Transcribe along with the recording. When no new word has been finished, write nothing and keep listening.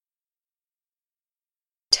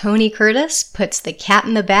Tony Curtis puts the cat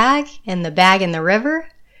in the bag and the bag in the river,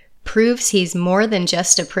 proves he's more than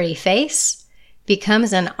just a pretty face,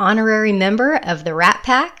 becomes an honorary member of the Rat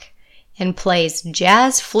Pack, and plays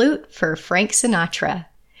jazz flute for Frank Sinatra.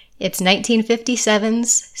 It's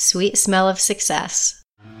 1957's Sweet Smell of Success.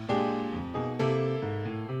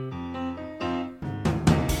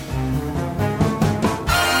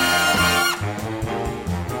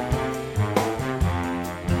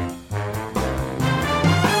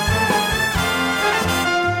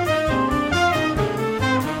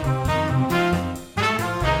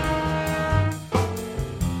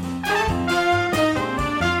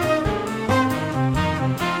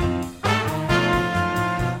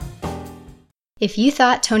 If you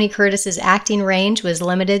thought Tony Curtis's acting range was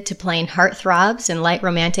limited to playing heartthrobs in light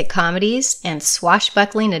romantic comedies and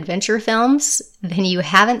swashbuckling adventure films, then you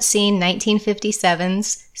haven't seen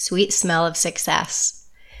 1957's Sweet Smell of Success.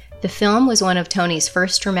 The film was one of Tony's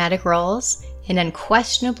first dramatic roles and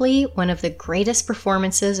unquestionably one of the greatest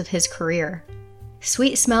performances of his career.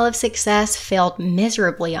 Sweet Smell of Success failed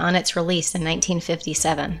miserably on its release in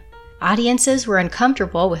 1957. Audiences were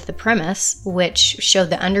uncomfortable with the premise, which showed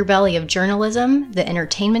the underbelly of journalism, the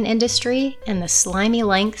entertainment industry, and the slimy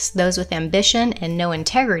lengths those with ambition and no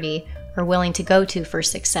integrity are willing to go to for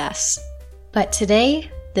success. But today,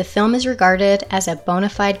 the film is regarded as a bona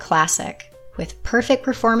fide classic, with perfect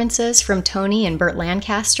performances from Tony and Burt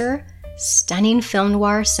Lancaster, stunning film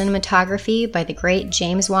noir cinematography by the great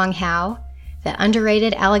James Wong Howe, the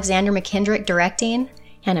underrated Alexander McKendrick directing,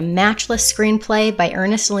 and a matchless screenplay by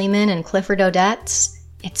Ernest Lehman and Clifford Odets.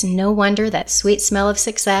 It's no wonder that Sweet Smell of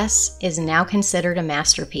Success is now considered a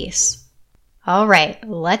masterpiece. All right,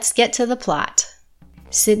 let's get to the plot.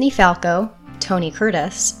 Sidney Falco, Tony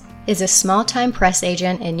Curtis, is a small-time press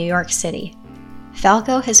agent in New York City.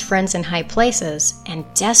 Falco has friends in high places and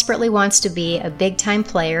desperately wants to be a big-time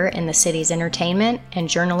player in the city's entertainment and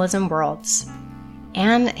journalism worlds.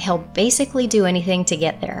 And he'll basically do anything to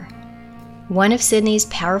get there. One of Sidney's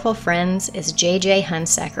powerful friends is J.J.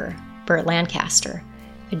 Hunsaker, Burt Lancaster,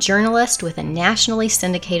 a journalist with a nationally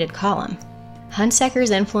syndicated column.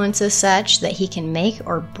 Hunsaker's influence is such that he can make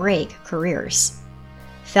or break careers.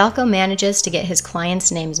 Falco manages to get his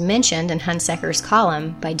clients' names mentioned in Hunsaker's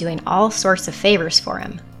column by doing all sorts of favors for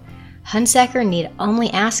him. Hunsaker need only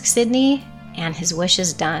ask Sidney, and his wish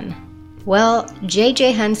is done. Well,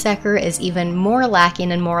 J.J. Hunsaker is even more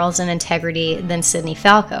lacking in morals and integrity than Sidney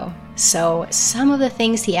Falco, so some of the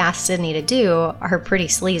things he asks Sidney to do are pretty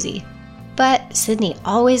sleazy. But Sidney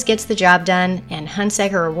always gets the job done, and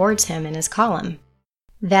Hunsaker rewards him in his column.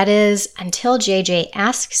 That is, until JJ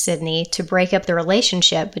asks Sidney to break up the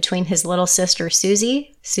relationship between his little sister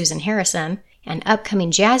Susie, Susan Harrison, and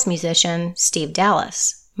upcoming jazz musician Steve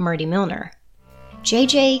Dallas, Marty Milner.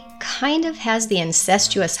 JJ kind of has the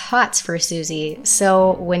incestuous hots for Susie,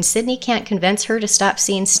 so when Sidney can't convince her to stop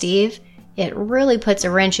seeing Steve, it really puts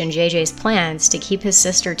a wrench in JJ's plans to keep his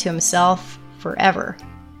sister to himself forever.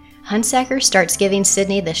 Hunsaker starts giving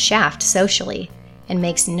Sidney the shaft socially, and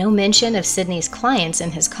makes no mention of Sidney's clients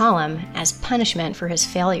in his column as punishment for his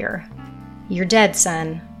failure. "You're dead,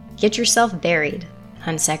 son. Get yourself buried,"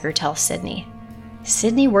 Hunsaker tells Sidney.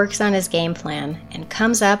 Sidney works on his game plan and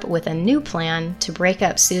comes up with a new plan to break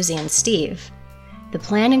up Susie and Steve. The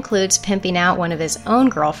plan includes pimping out one of his own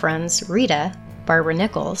girlfriends, Rita, Barbara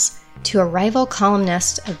Nichols, to a rival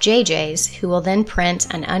columnist of JJ's who will then print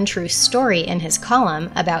an untrue story in his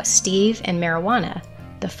column about Steve and marijuana.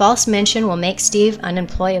 The false mention will make Steve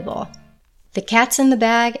unemployable. "The cat's in the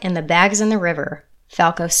bag and the bag's in the river,"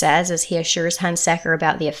 Falco says as he assures Hunsaker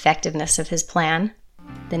about the effectiveness of his plan.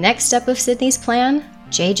 The next step of Sidney's plan,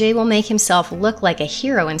 JJ will make himself look like a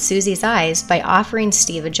hero in Susie's eyes by offering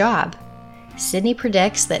Steve a job. Sidney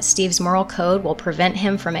predicts that Steve's moral code will prevent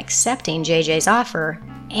him from accepting JJ's offer,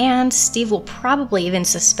 and Steve will probably even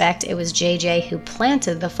suspect it was JJ who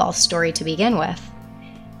planted the false story to begin with.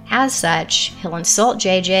 As such, he'll insult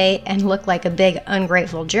JJ and look like a big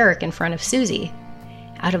ungrateful jerk in front of Susie.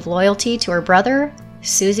 Out of loyalty to her brother,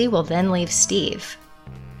 Susie will then leave Steve.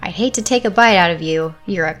 "I'd hate to take a bite out of you.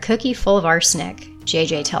 You're a cookie full of arsenic,"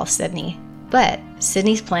 JJ tells Sidney. But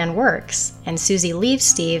Sidney's plan works, and Susie leaves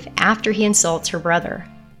Steve after he insults her brother.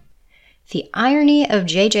 The irony of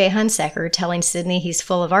JJ Hunsaker telling Sidney he's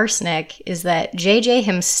full of arsenic is that JJ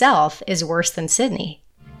himself is worse than Sidney.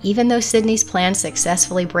 Even though Sidney's plan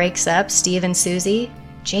successfully breaks up Steve and Susie,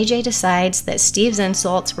 JJ decides that Steve's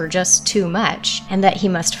insults were just too much, and that he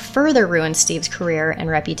must further ruin Steve's career and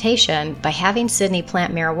reputation by having Sidney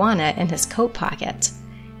plant marijuana in his coat pocket.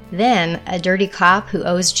 Then, a dirty cop who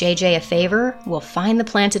owes JJ a favor will find the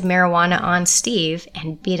planted marijuana on Steve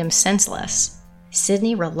and beat him senseless.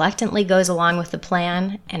 Sidney reluctantly goes along with the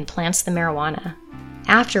plan and plants the marijuana.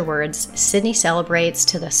 Afterwards, Sidney celebrates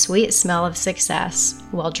to the sweet smell of success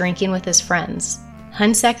while drinking with his friends.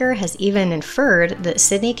 Hunsaker has even inferred that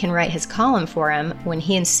Sidney can write his column for him when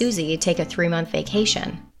he and Susie take a 3-month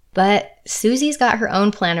vacation. But Susie's got her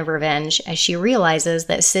own plan of revenge as she realizes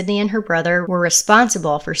that Sidney and her brother were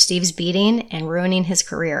responsible for Steve's beating and ruining his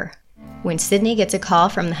career. When Sidney gets a call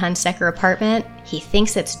from the Hunsaker apartment, he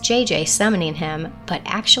thinks it's JJ summoning him, but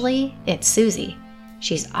actually, it's Susie.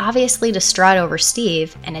 She's obviously distraught over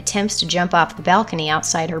Steve and attempts to jump off the balcony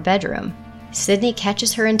outside her bedroom. Sidney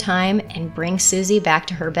catches her in time and brings Susie back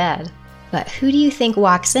to her bed. But who do you think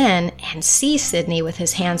walks in and sees Sidney with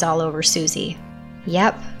his hands all over Susie?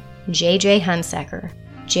 Yep, JJ Hunsaker.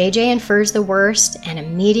 JJ infers the worst and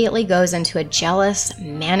immediately goes into a jealous,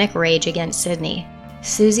 manic rage against Sidney.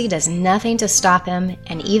 Susie does nothing to stop him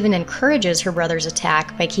and even encourages her brother's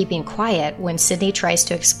attack by keeping quiet when Sidney tries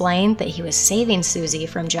to explain that he was saving Susie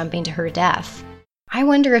from jumping to her death. I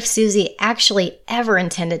wonder if Susie actually ever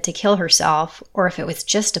intended to kill herself, or if it was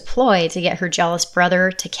just a ploy to get her jealous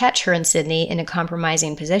brother to catch her and Sidney in a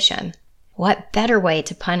compromising position. What better way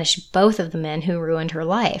to punish both of the men who ruined her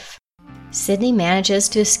life? Sidney manages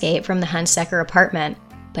to escape from the Hunsaker apartment,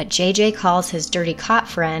 but JJ calls his dirty cop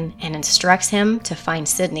friend and instructs him to find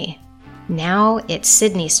Sidney. Now it's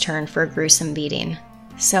Sidney's turn for a gruesome beating.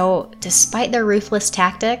 So, despite their ruthless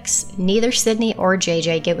tactics, neither Sidney or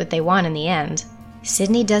JJ get what they want in the end.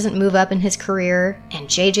 Sidney doesn't move up in his career, and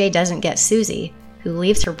JJ doesn't get Susie, who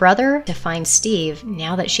leaves her brother to find Steve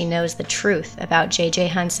now that she knows the truth about JJ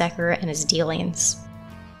Hunsaker and his dealings.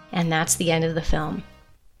 And that's the end of the film.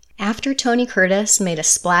 After Tony Curtis made a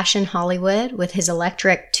splash in Hollywood with his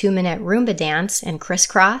electric 2-minute Roomba dance and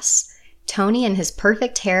Crisscross, Tony and his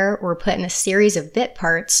perfect hair were put in a series of bit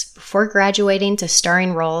parts before graduating to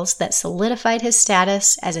starring roles that solidified his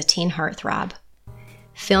status as a teen heartthrob.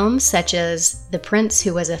 Films such as The Prince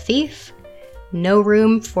Who Was a Thief, No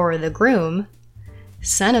Room for the Groom,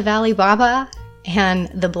 Son of Ali Baba, and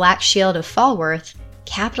The Black Shield of Falworth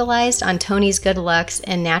capitalized on Tony's good looks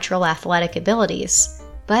and natural athletic abilities,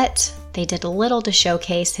 but they did little to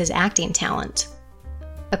showcase his acting talent.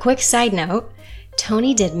 A quick side note,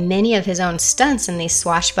 Tony did many of his own stunts in these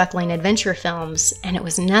swashbuckling adventure films, and it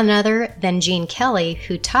was none other than Gene Kelly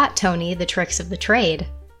who taught Tony the tricks of the trade.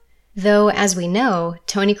 Though, as we know,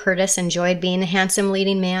 Tony Curtis enjoyed being a handsome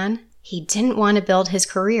leading man, he didn't want to build his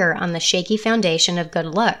career on the shaky foundation of good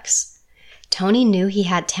looks. Tony knew he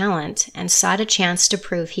had talent and sought a chance to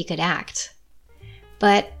prove he could act.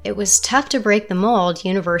 But it was tough to break the mold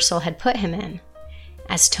Universal had put him in.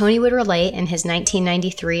 As Tony would relate in his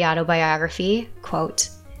 1993 autobiography, quote,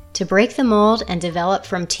 "To break the mold and develop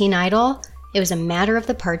from teen idol, it was a matter of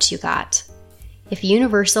the parts you got. If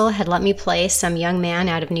Universal had let me play some young man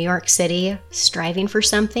out of New York City, striving for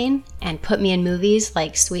something, and put me in movies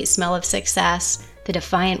like Sweet Smell of Success, The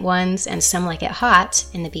Defiant Ones, and Some Like It Hot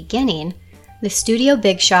in the beginning, the studio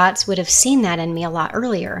big shots would have seen that in me a lot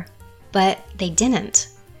earlier. But they didn't.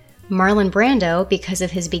 Marlon Brando, because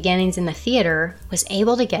of his beginnings in the theater, was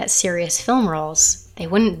able to get serious film roles. They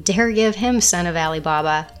wouldn't dare give him Son of Ali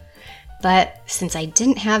Baba. But since I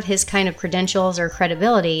didn't have his kind of credentials or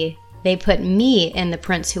credibility, they put me in The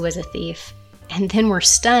Prince Who Was a Thief, and then were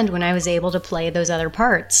stunned when I was able to play those other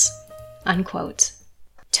parts." Unquote.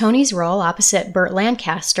 Tony's role opposite Burt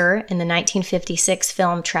Lancaster in the 1956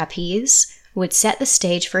 film Trapeze would set the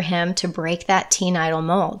stage for him to break that teen idol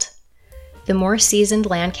mold. The more seasoned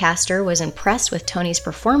Lancaster was impressed with Tony's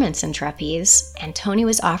performance in Trapeze, and Tony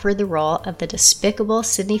was offered the role of the despicable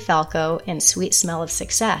Sidney Falco in Sweet Smell of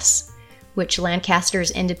Success, which Lancaster's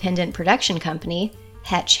independent production company,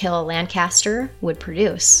 Hetch Hill Lancaster, would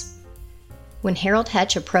produce. When Harold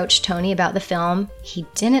Hetch approached Tony about the film, he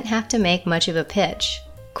didn't have to make much of a pitch.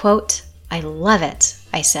 Quote, "I love it,"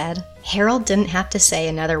 I said. Harold didn't have to say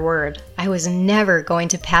another word. I was never going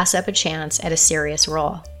to pass up a chance at a serious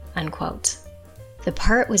role. Unquote. The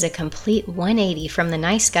part was a complete 180 from the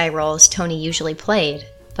nice guy roles Tony usually played,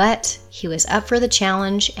 but he was up for the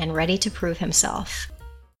challenge and ready to prove himself.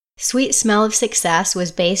 Sweet Smell of Success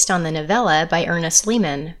was based on the novella by Ernest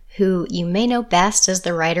Lehman, who you may know best as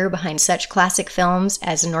the writer behind such classic films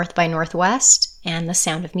as North by Northwest and The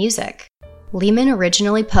Sound of Music. Lehman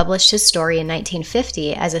originally published his story in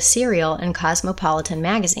 1950 as a serial in Cosmopolitan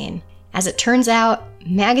magazine. As it turns out,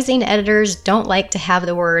 magazine editors don't like to have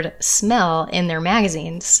the word smell in their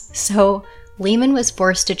magazines, so Lehman was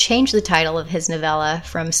forced to change the title of his novella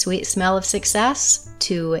from Sweet Smell of Success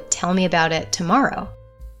to Tell Me About It Tomorrow.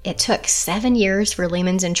 It took 7 years for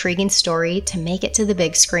Lehman's intriguing story to make it to the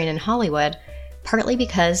big screen in Hollywood, partly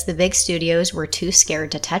because the big studios were too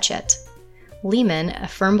scared to touch it. Lehman, a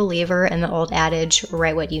firm believer in the old adage,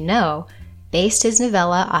 write what you know, based his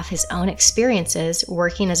novella off his own experiences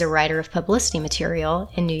working as a writer of publicity material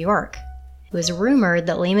in New York. It was rumored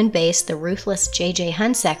that Lehman based the ruthless J.J.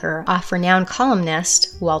 Hunsaker off renowned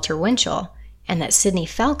columnist Walter Winchell, and that Sidney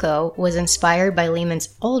Falco was inspired by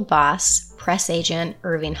Lehman's old boss, press agent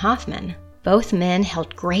Irving Hoffman. Both men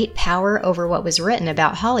held great power over what was written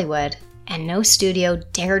about Hollywood, and no studio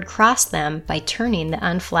dared cross them by turning the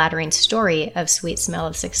unflattering story of Sweet Smell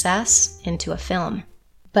of Success into a film.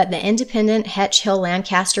 But the independent Hetch Hill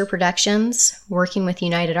Lancaster Productions, working with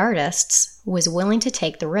United Artists, was willing to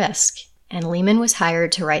take the risk, and Lehman was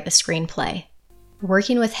hired to write the screenplay.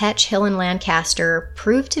 Working with Hetch Hill and Lancaster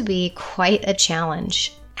proved to be quite a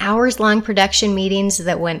challenge. Hours-long production meetings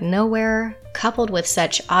that went nowhere, coupled with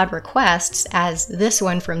such odd requests as this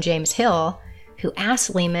one from James Hill, who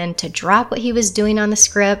asked Lehman to drop what he was doing on the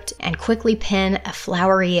script and quickly pen a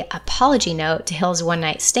flowery apology note to Hill's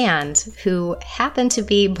one-night stand, who happened to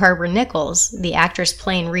be Barbara Nichols, the actress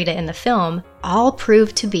playing Rita in the film, all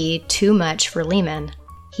proved to be too much for Lehman.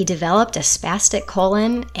 He developed a spastic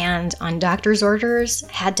colon and, on doctor's orders,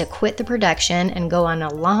 had to quit the production and go on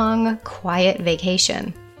a long, quiet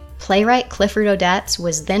vacation. Playwright Clifford Odets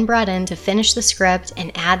was then brought in to finish the script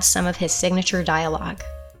and add some of his signature dialogue.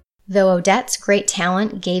 Though Odets' great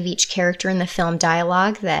talent gave each character in the film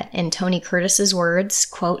dialogue that, in Tony Curtis's words,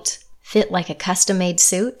 quote, fit like a custom-made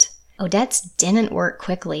suit, Odets didn't work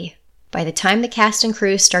quickly. By the time the cast and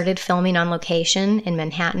crew started filming on location in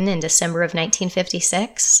Manhattan in December of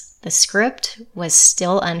 1956, the script was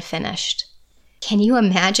still unfinished. Can you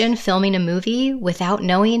imagine filming a movie without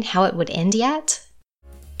knowing how it would end yet?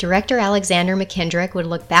 Director Alexander McKendrick would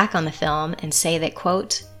look back on the film and say that,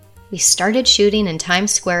 quote, we started shooting in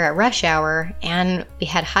Times Square at rush hour, and we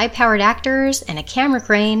had high-powered actors and a camera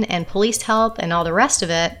crane and police help and all the rest of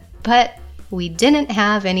it, but we didn't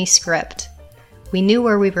have any script. We knew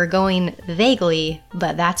where we were going vaguely,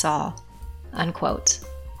 but that's all. Unquote.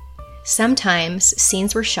 Sometimes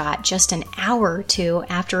scenes were shot just an hour or two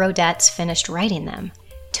after Odets finished writing them.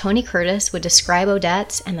 Tony Curtis would describe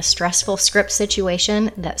Odets and the stressful script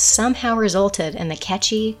situation that somehow resulted in the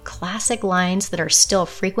catchy, classic lines that are still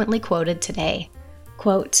frequently quoted today.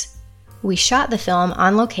 Quote, we shot the film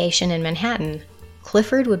on location in Manhattan.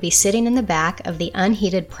 Clifford would be sitting in the back of the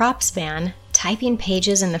unheated props van, typing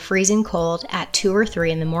pages in the freezing cold at 2 or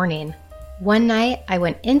 3 in the morning. One night, I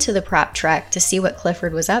went into the prop truck to see what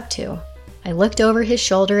Clifford was up to. I looked over his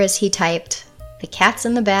shoulder as he typed, the cat's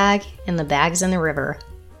in the bag and the bag's in the river.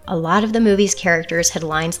 A lot of the movie's characters had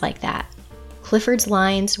lines like that. Clifford's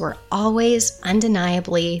lines were always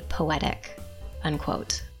undeniably poetic.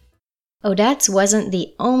 Unquote. Odets wasn't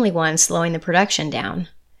the only one slowing the production down.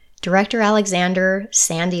 Director Alexander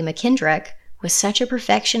Sandy McKendrick was such a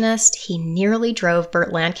perfectionist he nearly drove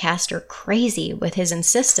Burt Lancaster crazy with his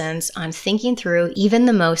insistence on thinking through even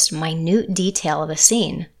the most minute detail of a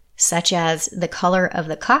scene, such as the color of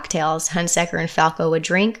the cocktails Hunsaker and Falco would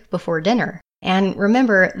drink before dinner. And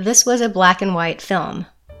remember, this was a black and white film.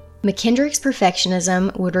 McKendrick's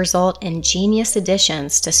perfectionism would result in genius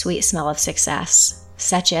additions to Sweet Smell of Success,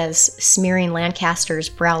 such as smearing Lancaster's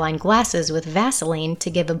brow-line glasses with Vaseline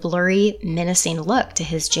to give a blurry, menacing look to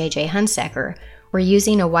his J.J. Hunsaker, or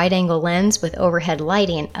using a wide-angle lens with overhead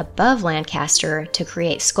lighting above Lancaster to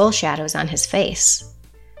create skull shadows on his face.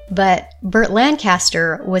 But Burt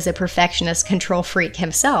Lancaster was a perfectionist control freak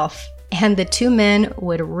himself, and the two men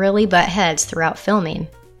would really butt heads throughout filming.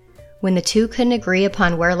 When the two couldn't agree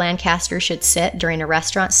upon where Lancaster should sit during a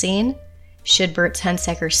restaurant scene, should Burt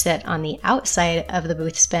Hunsaker sit on the outside of the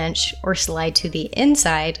booth's bench or slide to the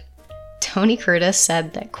inside, Tony Curtis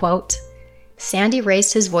said that, quote, Sandy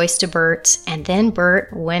raised his voice to Burt, and then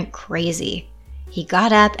Burt went crazy. He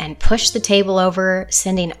got up and pushed the table over,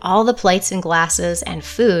 sending all the plates and glasses and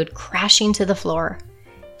food crashing to the floor.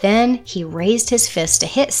 Then he raised his fist to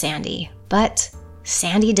hit Sandy, but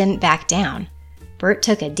Sandy didn't back down. Burt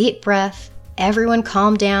took a deep breath, everyone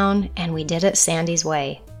calmed down, and we did it Sandy's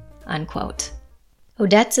way. Unquote.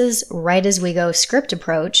 Odets' right-as-we-go script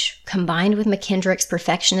approach, combined with McKendrick's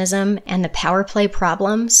perfectionism and the power play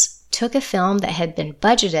problems, took a film that had been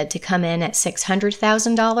budgeted to come in at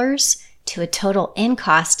 $600,000 to a total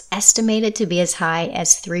in-cost estimated to be as high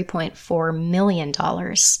as $3.4 million.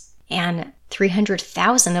 And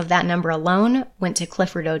 $300,000 of that number alone went to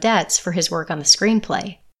Clifford Odets for his work on the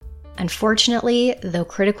screenplay. Unfortunately, though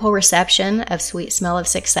critical reception of Sweet Smell of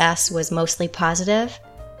Success was mostly positive,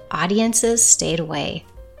 audiences stayed away.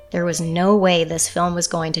 There was no way this film was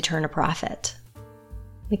going to turn a profit.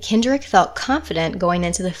 McKendrick felt confident going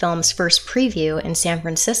into the film's first preview in San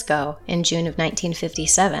Francisco in June of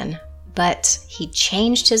 1957, but he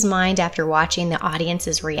changed his mind after watching the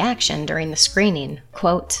audience's reaction during the screening.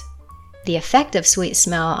 Quote, "The effect of Sweet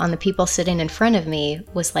Smell on the people sitting in front of me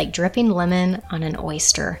was like dripping lemon on an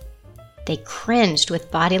oyster. They cringed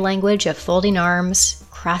with body language of folding arms,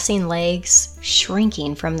 crossing legs,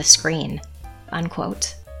 shrinking from the screen."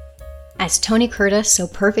 Unquote. As Tony Curtis so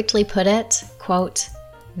perfectly put it, quote,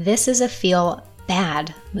 "This is a feel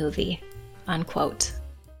bad movie." Unquote.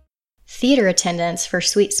 Theater attendance for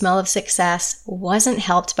Sweet Smell of Success wasn't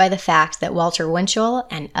helped by the fact that Walter Winchell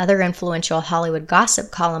and other influential Hollywood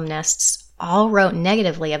gossip columnists all wrote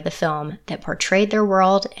negatively of the film that portrayed their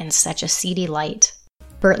world in such a seedy light.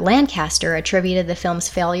 Burt Lancaster attributed the film's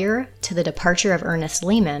failure to the departure of Ernest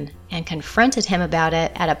Lehman and confronted him about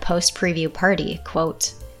it at a post-preview party,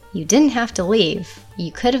 quote, "You didn't have to leave.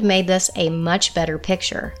 You could have made this a much better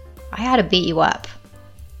picture. I ought to beat you up."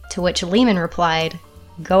 To which Lehman replied,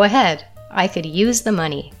 "Go ahead, I could use the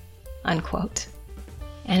money." Unquote.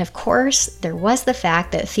 And of course, there was the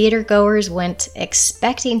fact that theatergoers went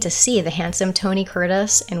expecting to see the handsome Tony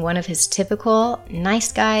Curtis in one of his typical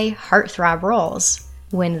nice guy heartthrob roles.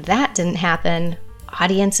 When that didn't happen,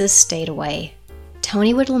 audiences stayed away.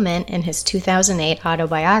 Tony would lament in his 2008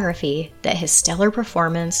 autobiography that his stellar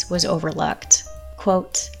performance was overlooked.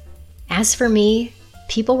 Quote, "As for me,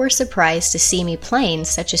 people were surprised to see me playing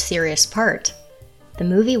such a serious part. The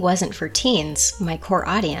movie wasn't for teens, my core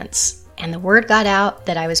audience, and the word got out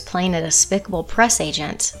that I was playing a despicable press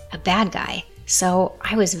agent, a bad guy. So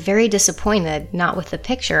I was very disappointed not with the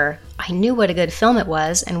picture. I knew what a good film it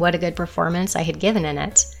was and what a good performance I had given in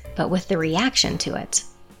it, but with the reaction to it.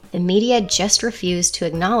 The media just refused to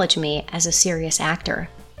acknowledge me as a serious actor."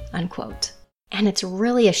 Unquote. And it's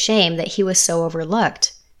really a shame that he was so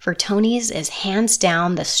overlooked, for Tony's is hands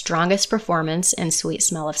down the strongest performance in Sweet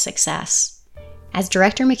Smell of Success. As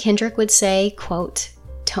director McKendrick would say, quote,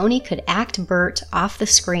 "Tony could act Burt off the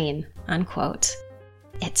screen." Unquote.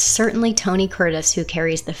 It's certainly Tony Curtis who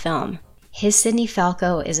carries the film. His Sidney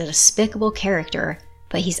Falco is a despicable character,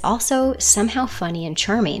 but he's also somehow funny and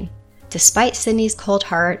charming. Despite Sidney's cold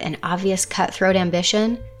heart and obvious cutthroat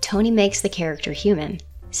ambition, Tony makes the character human.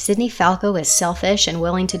 Sidney Falco is selfish and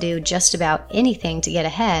willing to do just about anything to get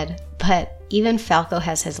ahead, but even Falco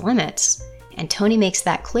has his limits. And Tony makes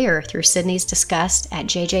that clear through Sidney's disgust at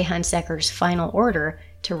J.J. Hunsecker's final order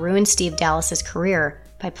to ruin Steve Dallas's career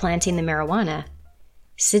by planting the marijuana.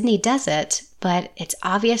 Sidney does it, but it's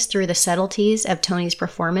obvious through the subtleties of Tony's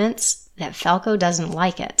performance that Falco doesn't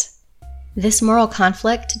like it. This moral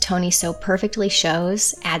conflict Tony so perfectly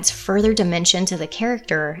shows adds further dimension to the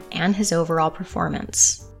character and his overall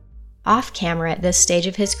performance. Off camera at this stage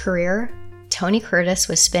of his career, Tony Curtis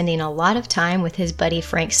was spending a lot of time with his buddy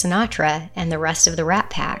Frank Sinatra and the rest of the Rat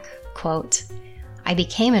Pack. Quote, "I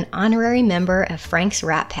became an honorary member of Frank's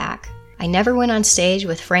Rat Pack. I never went on stage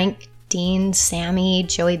with Frank, Dean, Sammy,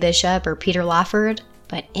 Joey Bishop, or Peter Lawford,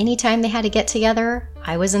 but anytime they had to get together,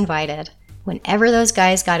 I was invited. Whenever those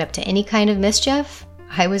guys got up to any kind of mischief,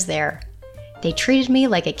 I was there. They treated me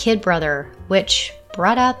like a kid brother, which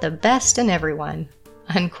brought out the best in everyone."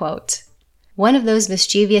 Unquote. One of those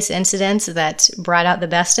mischievous incidents that brought out the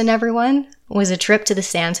best in everyone was a trip to the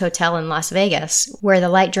Sands Hotel in Las Vegas, where the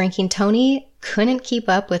light-drinking Tony couldn't keep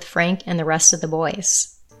up with Frank and the rest of the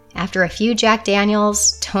boys. After a few Jack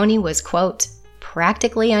Daniels, Tony was, quote,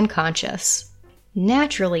 "practically unconscious."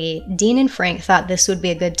 Naturally, Dean and Frank thought this would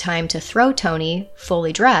be a good time to throw Tony,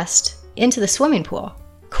 fully dressed, into the swimming pool.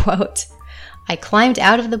 Quote, "I climbed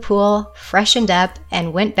out of the pool, freshened up,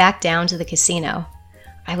 and went back down to the casino.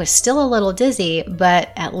 I was still a little dizzy, but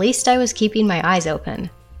at least I was keeping my eyes open.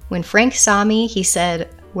 When Frank saw me, he said,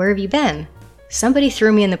 'Where have you been?' 'Somebody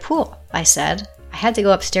threw me in the pool,' I said. 'I had to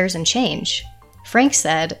go upstairs and change.' Frank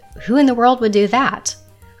said, 'Who in the world would do that?'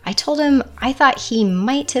 I told him I thought he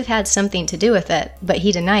might have had something to do with it, but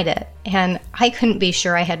he denied it, and I couldn't be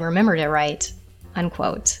sure I had remembered it right."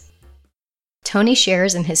 Unquote. Tony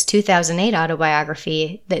shares in his 2008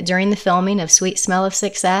 autobiography that during the filming of Sweet Smell of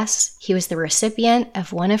Success, he was the recipient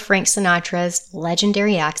of one of Frank Sinatra's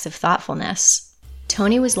legendary acts of thoughtfulness.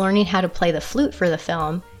 Tony was learning how to play the flute for the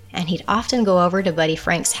film, and he'd often go over to Buddy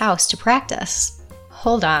Frank's house to practice.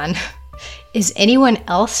 Hold on. Is anyone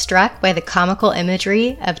else struck by the comical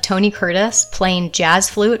imagery of Tony Curtis playing jazz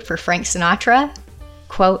flute for Frank Sinatra?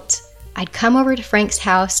 Quote, "I'd come over to Frank's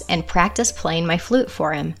house and practice playing my flute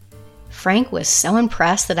for him. Frank was so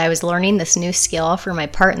impressed that I was learning this new skill for my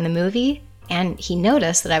part in the movie, and he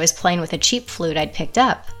noticed that I was playing with a cheap flute I'd picked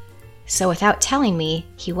up. So without telling me,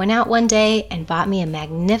 he went out one day and bought me a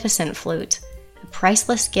magnificent flute, a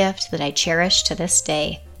priceless gift that I cherish to this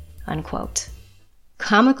day." Unquote.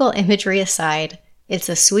 Comical imagery aside, it's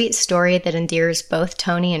a sweet story that endears both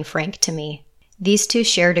Tony and Frank to me. These two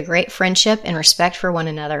shared a great friendship and respect for one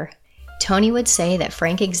another. Tony would say that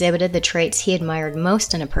Frank exhibited the traits he admired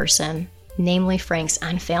most in a person, namely Frank's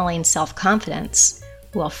unfailing self-confidence,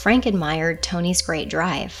 while Frank admired Tony's great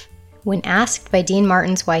drive. When asked by Dean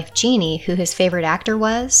Martin's wife Jeannie who his favorite actor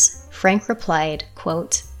was, Frank replied,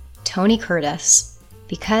 quote, "Tony Curtis,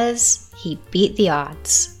 because he beat the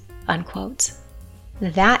odds." Unquote.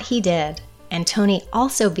 That he did, and Tony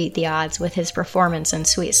also beat the odds with his performance in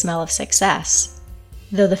Sweet Smell of Success.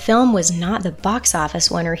 Though the film was not the box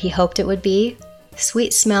office winner he hoped it would be,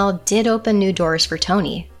 Sweet Smell did open new doors for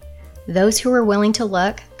Tony. Those who were willing to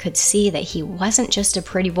look could see that he wasn't just a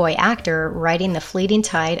pretty boy actor riding the fleeting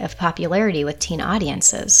tide of popularity with teen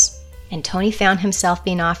audiences, and Tony found himself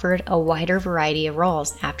being offered a wider variety of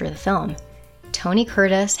roles after the film. Tony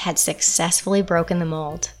Curtis had successfully broken the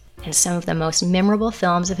mold, and some of the most memorable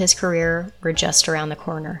films of his career were just around the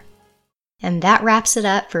corner. And that wraps it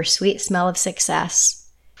up for Sweet Smell of Success.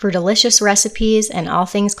 For delicious recipes and all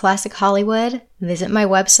things classic Hollywood, visit my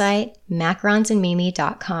website,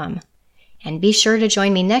 macaronsandmimi.com. And be sure to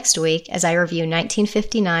join me next week as I review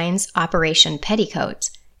 1959's Operation Petticoat,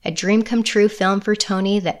 a dream-come-true film for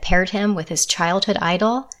Tony that paired him with his childhood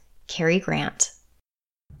idol, Cary Grant.